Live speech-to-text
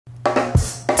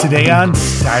Today on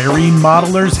Styrene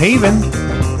Modeler's Haven.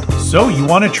 So you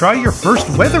want to try your first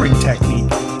weathering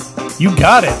technique? You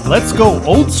got it, let's go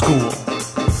old school.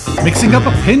 Mixing up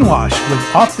a pin wash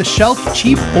with off-the-shelf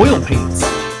cheap oil paints.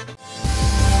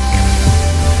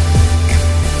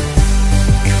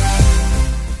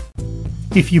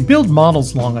 If you build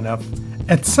models long enough,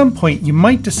 at some point you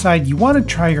might decide you want to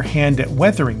try your hand at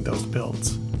weathering those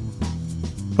builds.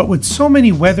 But with so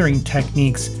many weathering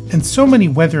techniques and so many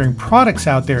weathering products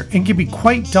out there, it can be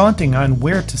quite daunting on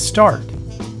where to start.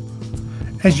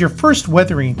 As your first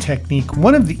weathering technique,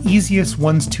 one of the easiest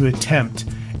ones to attempt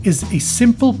is a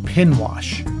simple pin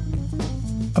wash.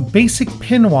 A basic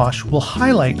pin wash will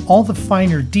highlight all the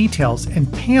finer details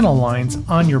and panel lines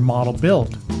on your model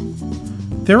build.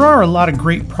 There are a lot of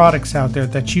great products out there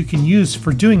that you can use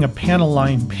for doing a panel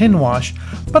line pin wash,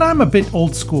 but I'm a bit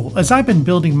old school as I've been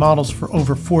building models for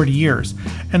over 40 years,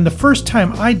 and the first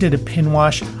time I did a pin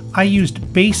wash, I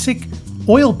used basic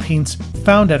oil paints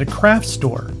found at a craft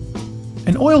store.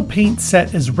 An oil paint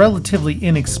set is relatively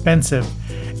inexpensive,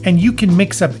 and you can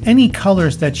mix up any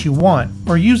colors that you want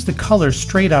or use the colors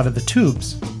straight out of the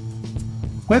tubes.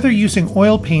 Whether using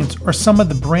oil paints or some of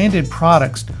the branded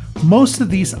products, most of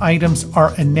these items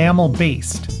are enamel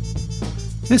based.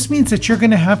 This means that you're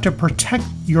going to have to protect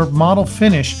your model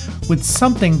finish with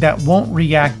something that won't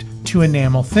react to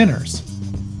enamel thinners.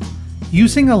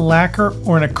 Using a lacquer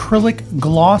or an acrylic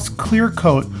gloss clear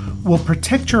coat will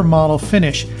protect your model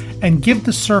finish and give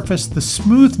the surface the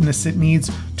smoothness it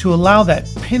needs to allow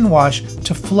that pin wash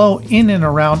to flow in and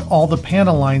around all the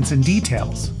panel lines and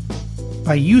details.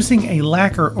 By using a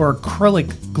lacquer or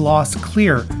acrylic gloss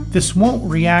clear, this won't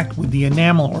react with the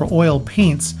enamel or oil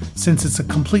paints since it's a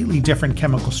completely different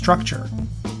chemical structure.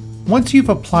 Once you've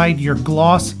applied your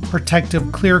gloss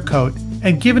protective clear coat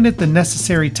and given it the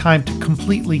necessary time to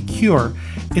completely cure,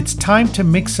 it's time to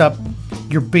mix up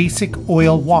your basic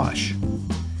oil wash.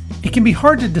 It can be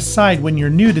hard to decide when you're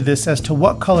new to this as to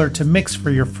what color to mix for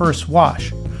your first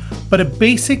wash, but a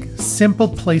basic, simple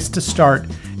place to start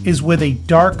is with a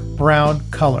dark brown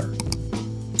color.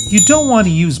 You don't want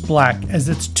to use black as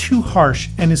it's too harsh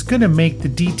and is going to make the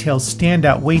details stand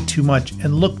out way too much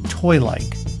and look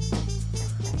toy-like.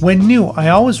 When new, I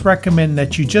always recommend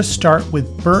that you just start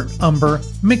with burnt umber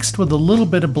mixed with a little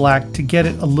bit of black to get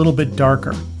it a little bit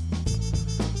darker.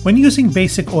 When using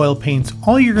basic oil paints,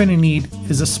 all you're going to need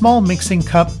is a small mixing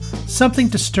cup, something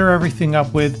to stir everything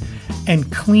up with,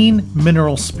 and clean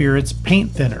mineral spirits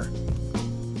paint thinner.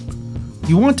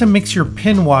 You want to mix your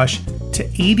pin wash to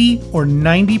 80 or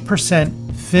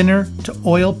 90% thinner to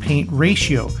oil paint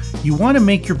ratio. You want to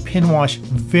make your pin wash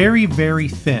very, very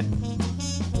thin.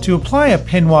 To apply a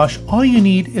pin wash, all you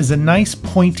need is a nice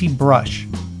pointy brush.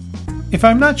 If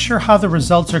I'm not sure how the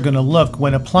results are going to look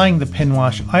when applying the pin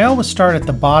wash, I always start at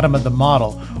the bottom of the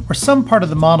model or some part of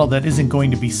the model that isn't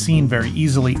going to be seen very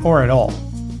easily or at all.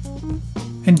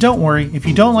 And don't worry, if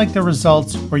you don't like the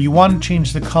results or you want to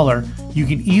change the color, you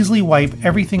can easily wipe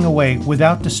everything away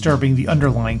without disturbing the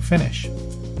underlying finish.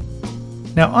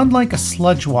 Now, unlike a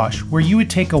sludge wash where you would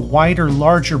take a wider,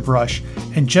 larger brush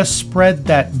and just spread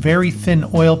that very thin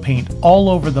oil paint all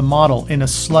over the model in a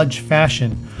sludge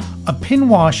fashion, a pin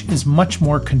wash is much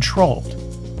more controlled.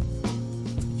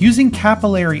 Using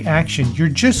capillary action, you're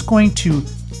just going to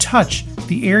touch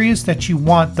the areas that you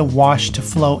want the wash to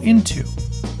flow into.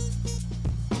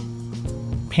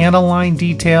 Panel line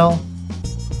detail,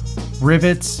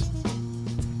 rivets,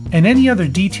 and any other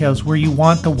details where you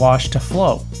want the wash to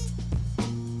flow.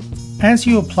 As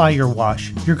you apply your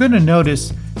wash, you're going to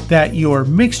notice that your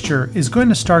mixture is going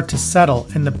to start to settle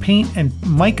and the paint and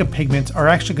mica pigments are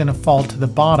actually going to fall to the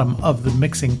bottom of the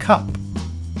mixing cup.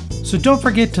 So don't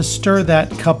forget to stir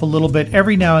that cup a little bit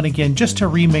every now and again just to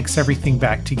remix everything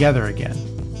back together again.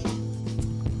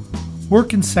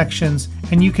 Work in sections,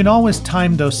 and you can always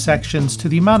time those sections to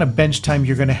the amount of bench time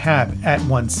you're going to have at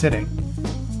one sitting.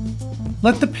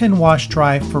 Let the pin wash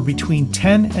dry for between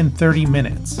 10 and 30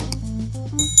 minutes.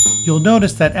 You'll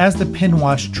notice that as the pin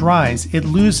wash dries, it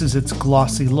loses its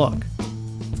glossy look.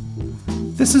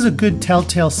 This is a good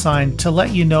telltale sign to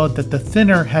let you know that the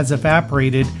thinner has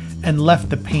evaporated and left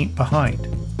the paint behind.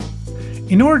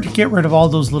 In order to get rid of all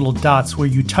those little dots where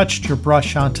you touched your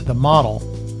brush onto the model,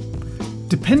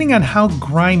 depending on how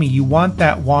grimy you want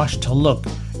that wash to look,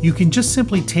 you can just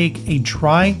simply take a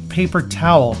dry paper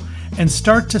towel and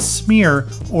start to smear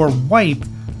or wipe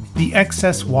the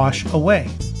excess wash away.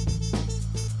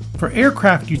 For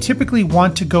aircraft, you typically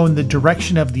want to go in the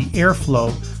direction of the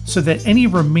airflow so that any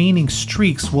remaining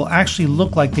streaks will actually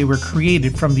look like they were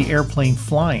created from the airplane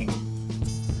flying.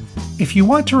 If you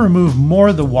want to remove more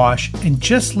of the wash and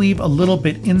just leave a little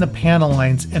bit in the panel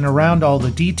lines and around all the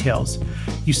details,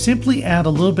 you simply add a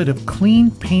little bit of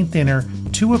clean paint thinner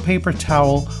to a paper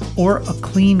towel or a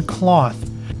clean cloth.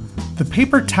 The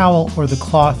paper towel or the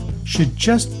cloth should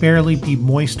just barely be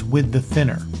moist with the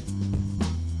thinner.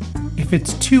 If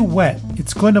it's too wet,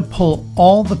 it's going to pull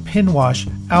all the pin wash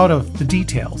out of the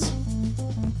details.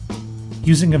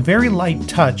 Using a very light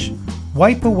touch,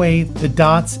 wipe away the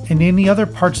dots and any other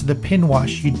parts of the pin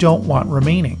wash you don't want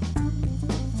remaining.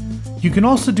 You can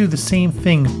also do the same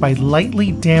thing by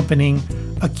lightly dampening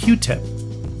a Q-tip.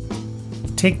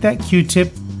 Take that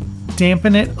Q-tip,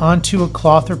 dampen it onto a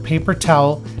cloth or paper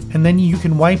towel, and then you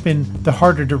can wipe in the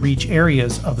harder to reach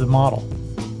areas of the model.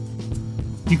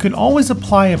 You can always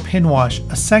apply a pin wash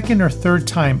a second or third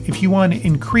time if you want to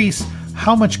increase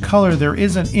how much color there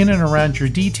is in and around your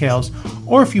details,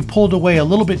 or if you pulled away a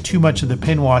little bit too much of the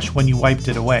pin wash when you wiped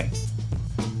it away.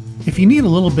 If you need a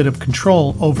little bit of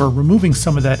control over removing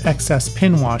some of that excess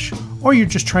pin wash, or you're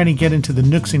just trying to get into the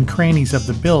nooks and crannies of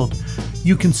the build,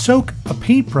 you can soak a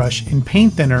paintbrush in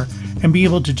paint thinner and be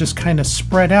able to just kind of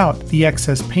spread out the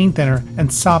excess paint thinner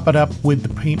and sop it up with the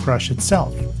paintbrush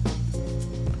itself.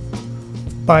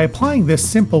 By applying this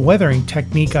simple weathering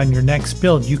technique on your next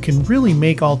build, you can really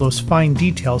make all those fine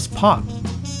details pop.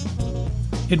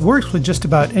 It works with just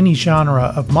about any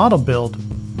genre of model build.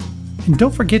 And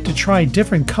don't forget to try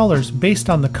different colors based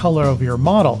on the color of your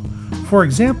model. For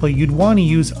example, you'd want to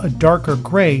use a darker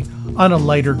gray on a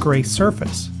lighter gray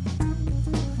surface.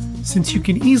 Since you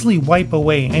can easily wipe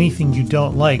away anything you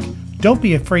don't like, don't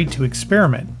be afraid to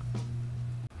experiment.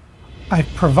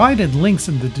 I've provided links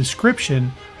in the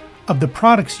description of the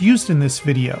products used in this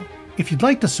video. If you'd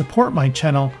like to support my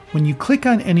channel, when you click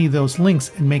on any of those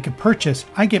links and make a purchase,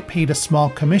 I get paid a small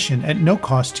commission at no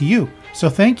cost to you, so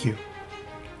thank you.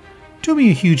 Do me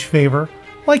a huge favor,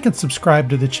 like and subscribe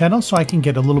to the channel so I can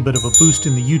get a little bit of a boost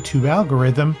in the YouTube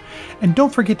algorithm, and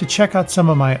don't forget to check out some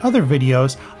of my other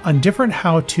videos on different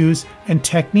how-tos and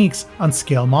techniques on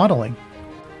scale modeling.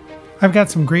 I've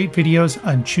got some great videos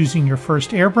on choosing your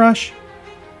first airbrush,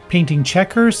 painting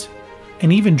checkers,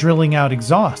 and even drilling out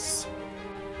exhausts.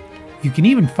 You can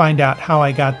even find out how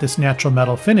I got this natural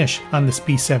metal finish on this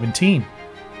B17.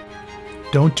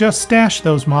 Don't just stash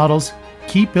those models,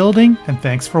 keep building, and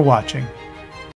thanks for watching.